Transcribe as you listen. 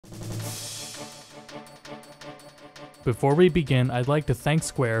Before we begin, I'd like to thank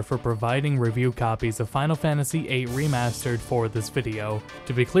Square for providing review copies of Final Fantasy VIII Remastered for this video.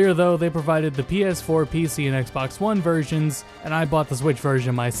 To be clear though, they provided the PS4, PC, and Xbox One versions, and I bought the Switch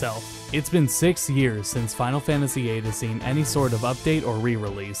version myself. It's been 6 years since Final Fantasy VIII has seen any sort of update or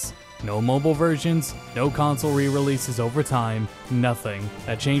re-release. No mobile versions, no console re-releases over time, nothing.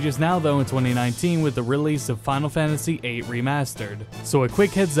 That changes now though in 2019 with the release of Final Fantasy VIII Remastered. So a quick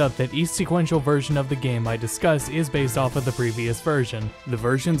heads up that each sequential version of the game I discuss is based off of the previous version. The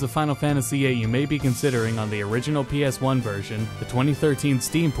versions of Final Fantasy VIII you may be considering on the original PS1 version, the 2013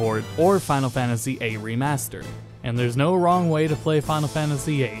 Steam port, or Final Fantasy VIII Remastered. And there's no wrong way to play Final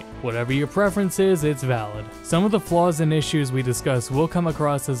Fantasy VIII. Whatever your preference is, it's valid. Some of the flaws and issues we discuss will come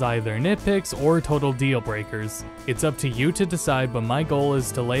across as either nitpicks or total deal breakers. It's up to you to decide, but my goal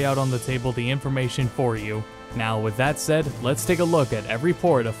is to lay out on the table the information for you. Now with that said, let's take a look at every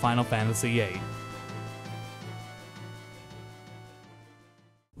port of Final Fantasy VIII.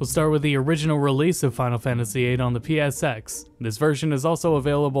 We'll start with the original release of Final Fantasy VIII on the PSX. This version is also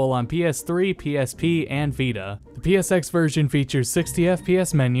available on PS3, PSP, and Vita. The PSX version features 60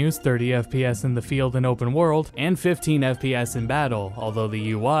 FPS menus, 30 FPS in the field and open world, and 15 FPS in battle, although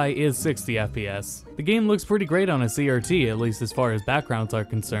the UI is 60 FPS. The game looks pretty great on a CRT, at least as far as backgrounds are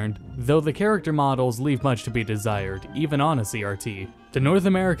concerned, though the character models leave much to be desired, even on a CRT. The North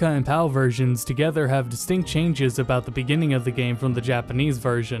America and PAL versions together have distinct changes about the beginning of the game from the Japanese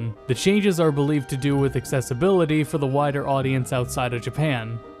version. The changes are believed to do with accessibility for the wider audience outside of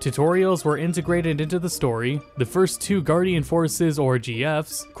Japan. Tutorials were integrated into the story. The first two Guardian Forces, or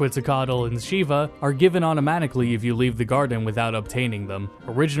GFs, Quetzalcoatl and Shiva, are given automatically if you leave the garden without obtaining them.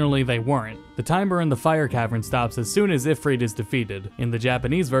 Originally they weren't. The timer in the fire cavern stops as soon as Ifrit is defeated. In the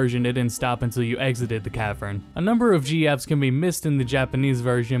Japanese version, it didn't stop until you exited the cavern. A number of GFs can be missed in the Japanese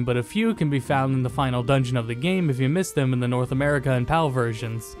version, but a few can be found in the final dungeon of the game if you miss them in the North America and PAL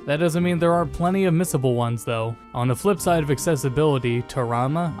versions. That doesn't mean there aren't plenty of missable ones though. On the flip side of accessibility,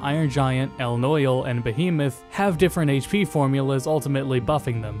 Tarama, Iron Giant, El Noil, and Behemoth have different HP formulas ultimately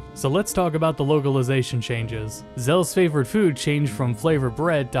buffing them. So let's talk about the localization changes. Zell's favorite food changed from flavored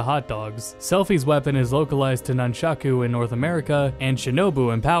bread to hot dogs. Selphie's weapon is localized to Nunchaku in North America, and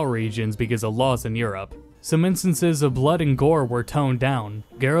Shinobu in PAL regions because of laws in Europe. Some instances of blood and gore were toned down.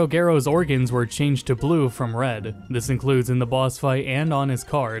 Garo Garo's organs were changed to blue from red. This includes in the boss fight and on his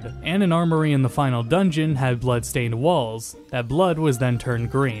card. And an armory in the final dungeon had blood-stained walls. That blood was then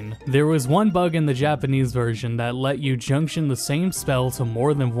turned green. There was one bug in the Japanese version that let you junction the same spell to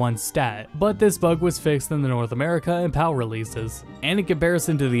more than one stat, but this bug was fixed in the North America and PAL releases. And in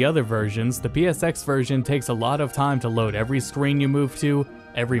comparison to the other versions, the PSX version takes a lot of time to load every screen you move to,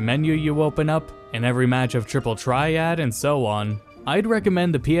 every menu you open up, and every match of Triple Triad, and so on. I'd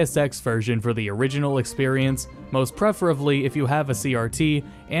recommend the PSX version for the original experience, most preferably if you have a CRT,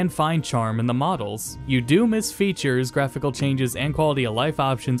 and find charm in the models. You do miss features, graphical changes, and quality of life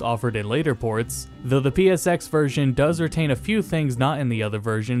options offered in later ports, though the PSX version does retain a few things not in the other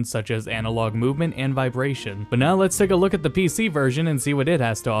versions, such as analog movement and vibration. But now let's take a look at the PC version and see what it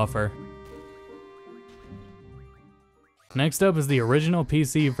has to offer. Next up is the original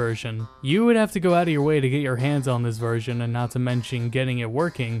PC version. You would have to go out of your way to get your hands on this version, and not to mention getting it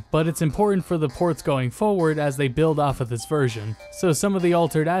working, but it's important for the ports going forward as they build off of this version. So some of the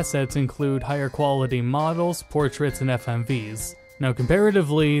altered assets include higher quality models, portraits, and FMVs. Now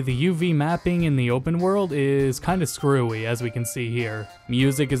comparatively, the UV mapping in the open world is kinda screwy, as we can see here.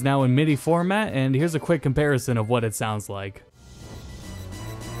 Music is now in MIDI format, and here's a quick comparison of what it sounds like.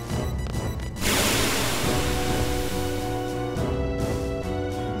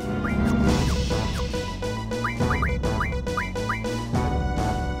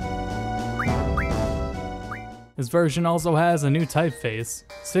 This version also has a new typeface.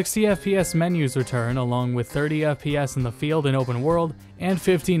 60 FPS menus return along with 30 FPS in the field and open world, and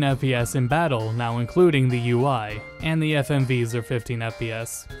 15 FPS in battle, now including the UI, and the FMVs are 15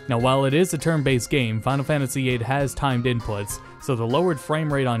 FPS. Now while it is a turn-based game, Final Fantasy VIII has timed inputs, so the lowered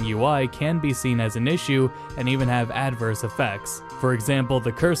frame rate on UI can be seen as an issue and even have adverse effects. For example,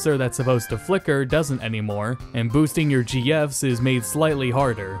 the cursor that's supposed to flicker doesn't anymore, and boosting your GFs is made slightly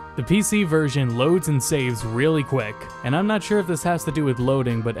harder. The PC version loads and saves really quick, and I'm not sure if this has to do with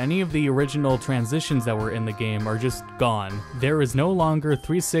loading, but any of the original transitions that were in the game are just gone. There is no longer longer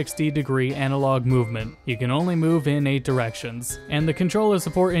 360-degree analog movement. You can only move in 8 directions, and the controller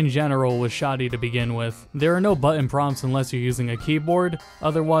support in general was shoddy to begin with. There are no button prompts unless you're using a keyboard,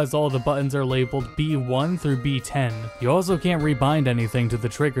 otherwise all the buttons are labeled B1 through B10. You also can't rebind anything to the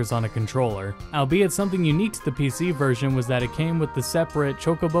triggers on a controller. Albeit something unique to the PC version was that it came with the separate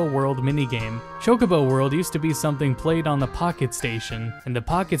Chocobo World minigame. Chocobo World used to be something played on the Pocket Station, and the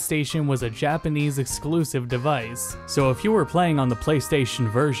Pocket Station was a Japanese exclusive device. So if you were playing on the PlayStation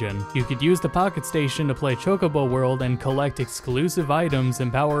version, you could use the Pocket Station to play Chocobo World and collect exclusive items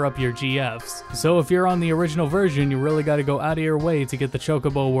and power up your GFs. So if you're on the original version, you really gotta go out of your way to get the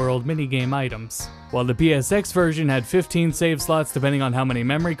Chocobo World minigame items. While the PSX version had 15 save slots depending on how many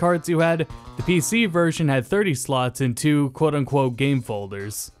memory cards you had, the PC version had 30 slots in 2 quote-unquote game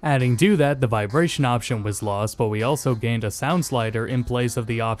folders. Adding to that, the vibration option was lost, but we also gained a sound slider in place of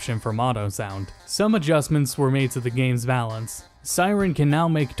the option for mono sound. Some adjustments were made to the game's balance. Siren can now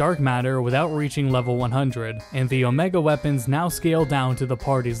make dark matter without reaching level 100, and the Omega weapons now scale down to the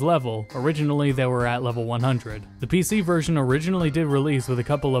party's level. Originally they were at level 100. The PC version originally did release with a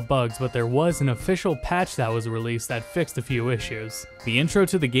couple of bugs, but there was an official patch that was released that fixed a few issues. The intro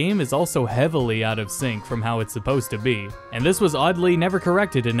to the game is also heavily out of sync from how it's supposed to be, and this was oddly never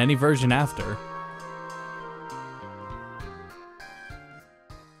corrected in any version after.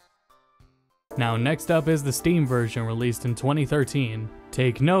 Now next up is the Steam version released in 2013.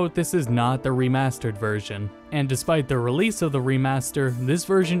 Take note, this is not the remastered version, and despite the release of the remaster, this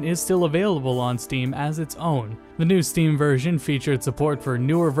version is still available on Steam as its own. The new Steam version featured support for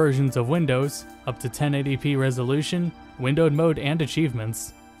newer versions of Windows, up to 1080p resolution, windowed mode and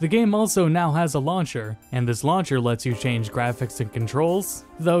achievements. The game also now has a launcher, and this launcher lets you change graphics and controls,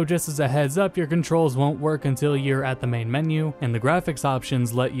 though just as a heads up, your controls won't work until you're at the main menu, and the graphics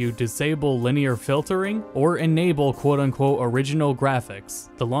options let you disable linear filtering or enable quote-unquote original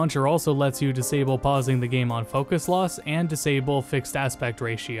graphics. The launcher also lets you disable pausing the game on focus loss and disable fixed aspect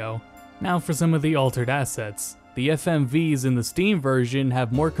ratio. Now for some of the altered assets. The FMVs in the Steam version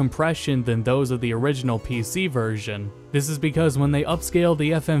have more compression than those of the original PC version. This is because when they upscaled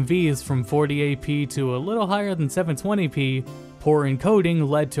the FMVs from 48p to a little higher than 720p, poor encoding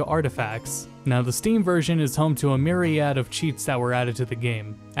led to artifacts. Now the Steam version is home to a myriad of cheats that were added to the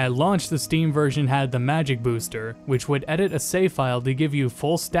game. At launch, the Steam version had the Magic Booster, which would edit a save file to give you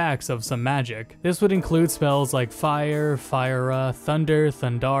full stacks of some magic. This would include spells like Fire, Fyra, Thunder,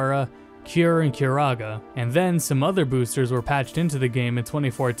 Thundara, Cure, and Curaga, and then some other boosters were patched into the game in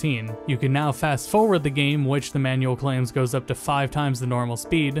 2014. You can now fast forward the game, which the manual claims goes up to 5 times the normal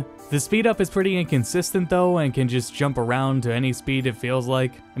speed. The speed up is pretty inconsistent though, and can just jump around to any speed it feels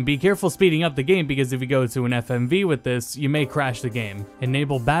like. And be careful speeding up the game, because if you go to an FMV with this, you may crash the game.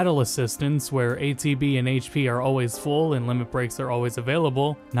 Enable battle assistance, where ATB and HP are always full and limit breaks are always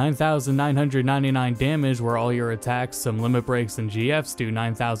available. 9,999 damage, where all your attacks, some limit breaks, and GFs do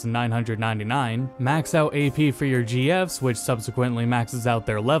 9,999. Max out AP for your GFs, which subsequently maxes out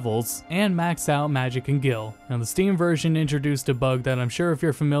their levels, and max out magic and gil. Now the Steam version introduced a bug that I'm sure if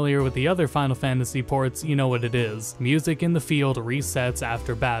you're familiar with the other Final Fantasy ports, you know what it is. Music in the field resets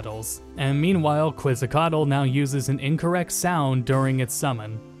after battles. And meanwhile, Quetzalcoatl now uses an incorrect sound during its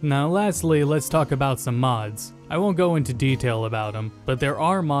summon. Now lastly, let's talk about some mods. I won't go into detail about them, but there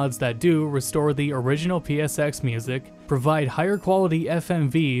are mods that do restore the original PSX music, provide higher quality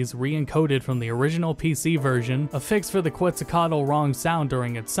FMVs re-encoded from the original PC version, a fix for the Quetzalcoatl wrong sound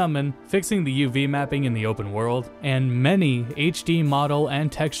during its summon, fixing the UV mapping in the open world, and many HD model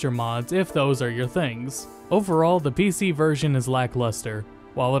and texture mods if those are your things. Overall, the PC version is lackluster.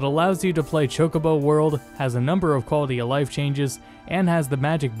 While it allows you to play Chocobo World, has a number of quality of life changes, and has the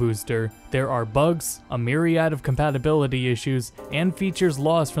magic booster, there are bugs, a myriad of compatibility issues, and features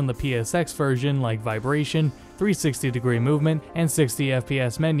lost from the PSX version like vibration, 360-degree movement, and 60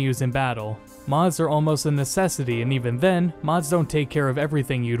 FPS menus in battle. Mods are almost a necessity, and even then, mods don't take care of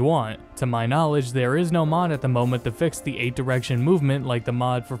everything you'd want. To my knowledge, there is no mod at the moment to fix the 8-direction movement like the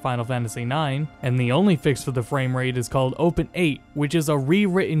mod for Final Fantasy IX, and the only fix for the frame rate is called Open 8, which is a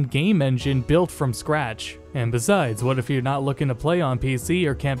rewritten game engine built from scratch. And besides, what if you're not looking to play on PC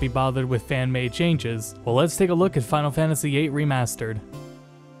or can't be bothered with fan-made changes? Well, let's take a look at Final Fantasy VIII Remastered.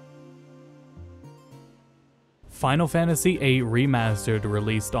 Final Fantasy VIII Remastered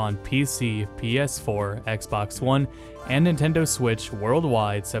released on PC, PS4, Xbox One, and Nintendo Switch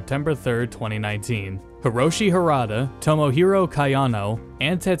worldwide September 3rd, 2019. Hiroshi Harada, Tomohiro Kayano,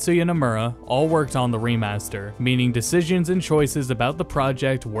 and Tetsuya Nomura all worked on the remaster, meaning decisions and choices about the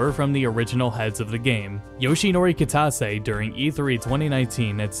project were from the original heads of the game. Yoshinori Kitase during E3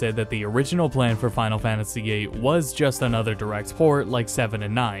 2019 had said that the original plan for Final Fantasy VIII was just another direct port like 7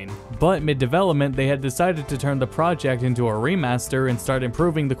 and 9, but mid-development they had decided to turn the project into a remaster and start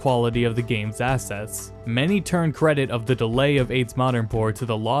improving the quality of the game's assets. Many turn credit of the delay of 8's modern port to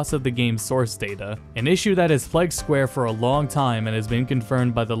the loss of the game's source data, an issue that has plagued Square for a long time and has been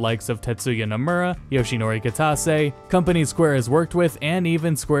confirmed by the likes of Tetsuya Nomura, Yoshinori Kitase, companies Square has worked with, and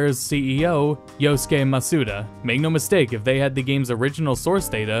even Square's CEO, Yosuke Masuda. Make no mistake, if they had the game's original source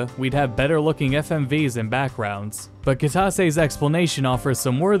data, we'd have better looking FMVs and backgrounds. But Kitase's explanation offers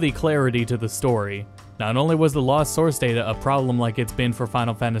some worthy clarity to the story. Not only was the lost source data a problem like it's been for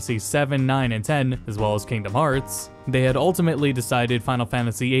Final Fantasy VII, 9, and 10, as well as Kingdom Hearts, they had ultimately decided Final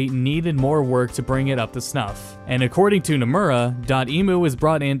Fantasy VIII needed more work to bring it up to snuff. And according to Nomura, .emu was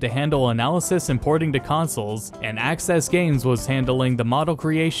brought in to handle analysis and porting to consoles, and Access Games was handling the model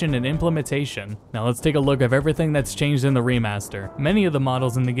creation and implementation. Now let's take a look at everything that's changed in the remaster. Many of the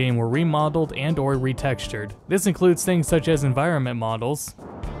models in the game were remodeled and or retextured. This includes things such as environment models,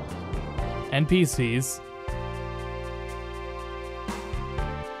 NPCs,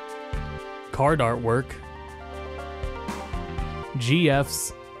 card artwork,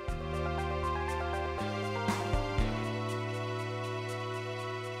 GFs,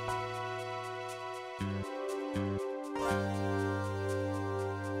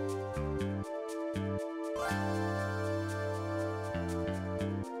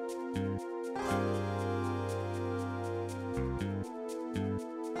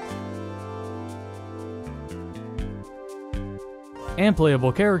 and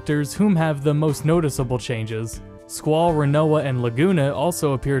playable characters whom have the most noticeable changes. Squall, Renoa, and Laguna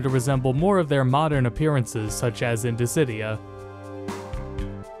also appear to resemble more of their modern appearances, such as in Dissidia.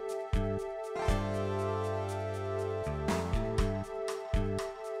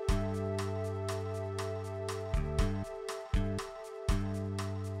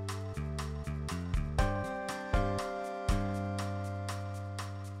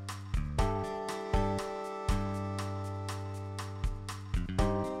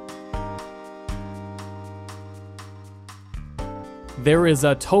 There is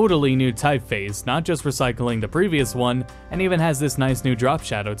a totally new typeface, not just recycling the previous one, and even has this nice new drop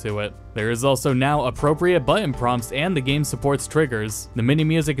shadow to it. There is also now appropriate button prompts and the game supports triggers. The mini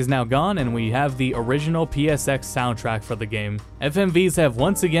music is now gone and we have the original PSX soundtrack for the game. FMVs have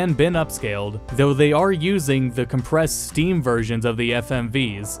once again been upscaled, though they are using the compressed Steam versions of the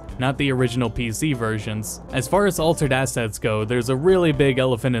FMVs, not the original PC versions. As far as altered assets go, there's a really big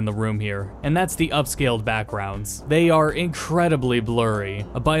elephant in the room here, and that's the upscaled backgrounds. They are incredibly blurry.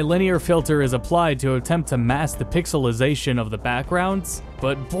 A bilinear filter is applied to attempt to mask the pixelization of the backgrounds,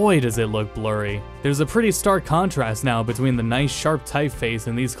 but boy does it look blurry. There's a pretty stark contrast now between the nice sharp typeface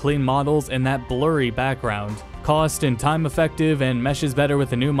in these clean models and that blurry background. Cost and time effective and meshes better with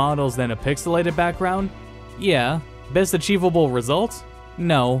the new models than a pixelated background? Yeah. Best achievable result?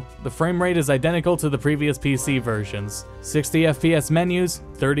 No. The frame rate is identical to the previous PC versions. 60 FPS menus,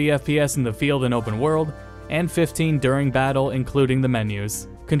 30 FPS in the field and open world, and 15 during battle including the menus.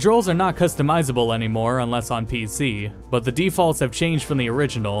 Controls are not customizable anymore unless on PC, but the defaults have changed from the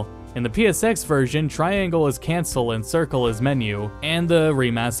original. In the PSX version, triangle is cancel and circle is menu, and the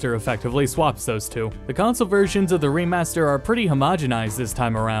remaster effectively swaps those two. The console versions of the remaster are pretty homogenized this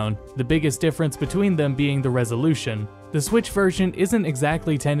time around, the biggest difference between them being the resolution. The Switch version isn't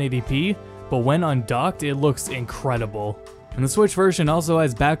exactly 1080p, but when undocked it looks incredible. And the Switch version also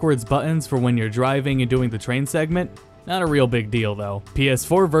has backwards buttons for when you're driving and doing the train segment. Not a real big deal though.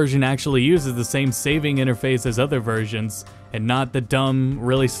 PS4 version actually uses the same saving interface as other versions, and not the dumb,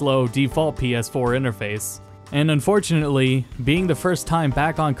 really slow default PS4 interface. And unfortunately, being the first time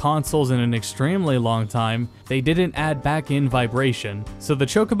back on consoles in an extremely long time, they didn't add back in vibration, so the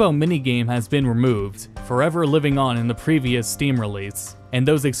Chocobo minigame has been removed, forever living on in the previous Steam release. And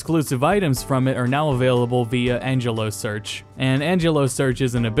those exclusive items from it are now available via Angelo Search. And Angelo Search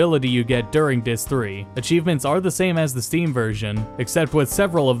is an ability you get during Disc 3. Achievements are the same as the Steam version, except with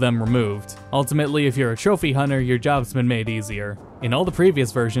several of them removed. Ultimately, if you're a trophy hunter, your job's been made easier. In all the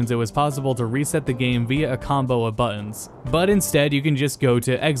previous versions, it was possible to reset the game via a combo of buttons, but instead you can just go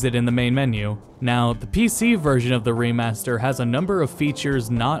to exit in the main menu. Now, the PC version of the remaster has a number of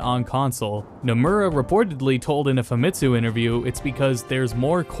features not on console. Nomura reportedly told in a Famitsu interview it's because there's there's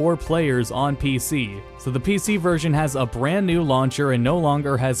more core players on PC. So the PC version has a brand new launcher and no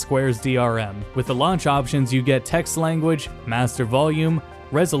longer has Square's DRM. With the launch options, you get text language, master volume,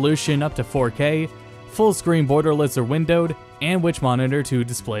 resolution up to 4K, full screen borderless or windowed, and which monitor to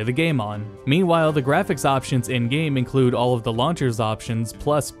display the game on. Meanwhile, the graphics options in-game include all of the launcher's options,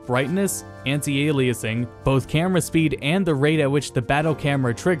 plus brightness, anti-aliasing, both camera speed and the rate at which the battle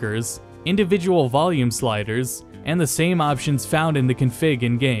camera triggers, individual volume sliders, and the same options found in the config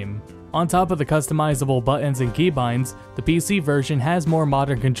in-game. On top of the customizable buttons and keybinds, the PC version has more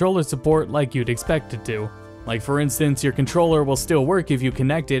modern controller support like you'd expect it to. Like for instance, your controller will still work if you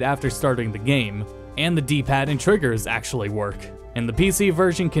connect it after starting the game, and the D-pad and triggers actually work. And the PC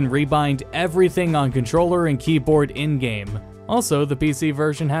version can rebind everything on controller and keyboard in-game. Also, the PC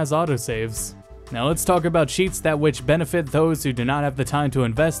version has autosaves. Now let's talk about cheats that which benefit those who do not have the time to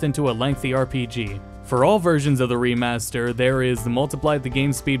invest into a lengthy RPG. For all versions of the remaster, there is the multiply the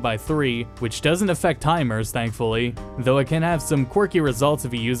game speed by 3, which doesn't affect timers, thankfully, though it can have some quirky results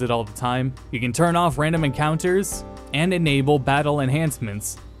if you use it all the time. You can turn off random encounters, and enable battle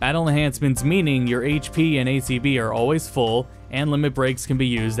enhancements. Battle enhancements meaning your HP and ATB are always full, and limit breaks can be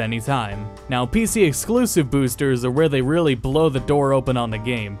used anytime. Now, PC exclusive boosters are where they really blow the door open on the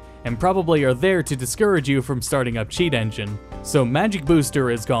game, and probably are there to discourage you from starting up Cheat Engine. So Magic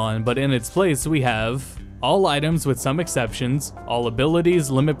Booster is gone, but in its place we have all items with some exceptions, all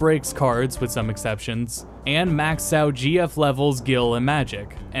abilities, limit breaks, cards with some exceptions, and maxed out GF levels, Gil, and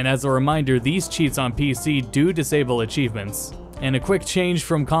Magic. And as a reminder, these cheats on PC do disable achievements. And a quick change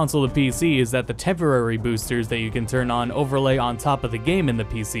from console to PC is that the temporary boosters that you can turn on overlay on top of the game in the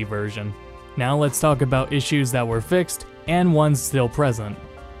PC version. Now let's talk about issues that were fixed and ones still present.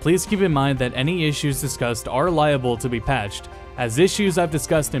 Please keep in mind that any issues discussed are liable to be patched, as issues I've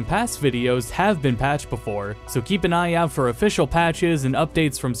discussed in past videos have been patched before, so keep an eye out for official patches and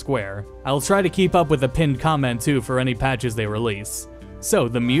updates from Square. I'll try to keep up with a pinned comment too for any patches they release. So,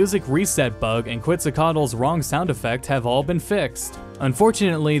 the music reset bug and Quetzalcoatl's wrong sound effect have all been fixed.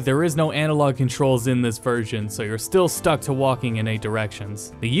 Unfortunately, there is no analog controls in this version, so you're still stuck to walking in 8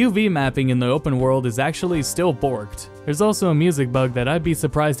 directions. The UV mapping in the open world is actually still borked. There's also a music bug that I'd be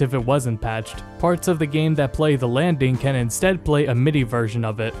surprised if it wasn't patched. Parts of the game that play the landing can instead play a MIDI version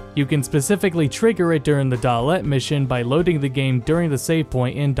of it. You can specifically trigger it during the Dalette mission by loading the game during the save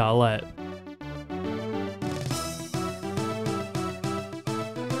point in Dalette.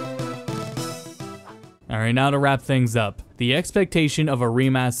 Alright, now to wrap things up. The expectation of a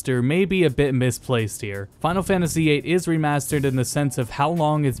remaster may be a bit misplaced here. Final Fantasy VIII is remastered in the sense of how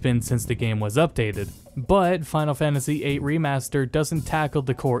long it's been since the game was updated. But Final Fantasy VIII Remastered doesn't tackle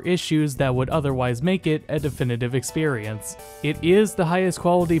the core issues that would otherwise make it a definitive experience. It is the highest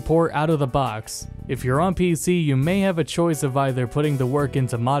quality port out of the box. If you're on PC, you may have a choice of either putting the work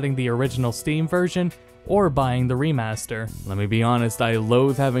into modding the original Steam version or buying the remaster. Let me be honest, I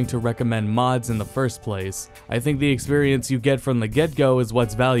loathe having to recommend mods in the first place. I think the experience you get from the get-go is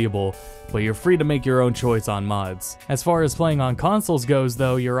what's valuable, but you're free to make your own choice on mods. As far as playing on consoles goes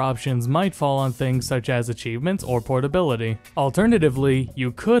though, your options might fall on things such as achievements or portability. Alternatively,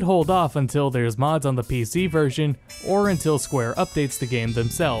 you could hold off until there's mods on the PC version, or until Square updates the game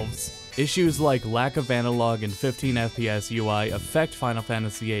themselves. Issues like lack of analog and 15 FPS UI affect Final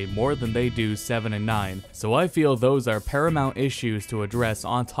Fantasy VIII more than they do 7 and 9, so I feel those are paramount issues to address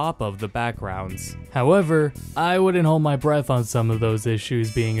on top of the backgrounds. However, I wouldn't hold my breath on some of those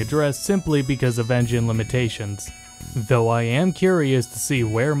issues being addressed simply because of engine limitations. Though I am curious to see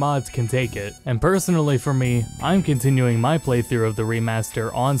where mods can take it, and personally for me, I'm continuing my playthrough of the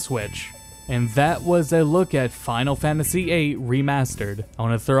remaster on Switch. And that was a look at Final Fantasy VIII Remastered. I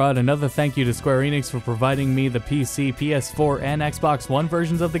want to throw out another thank you to Square Enix for providing me the PC, PS4, and Xbox One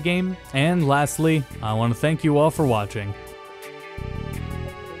versions of the game. And lastly, I want to thank you all for watching.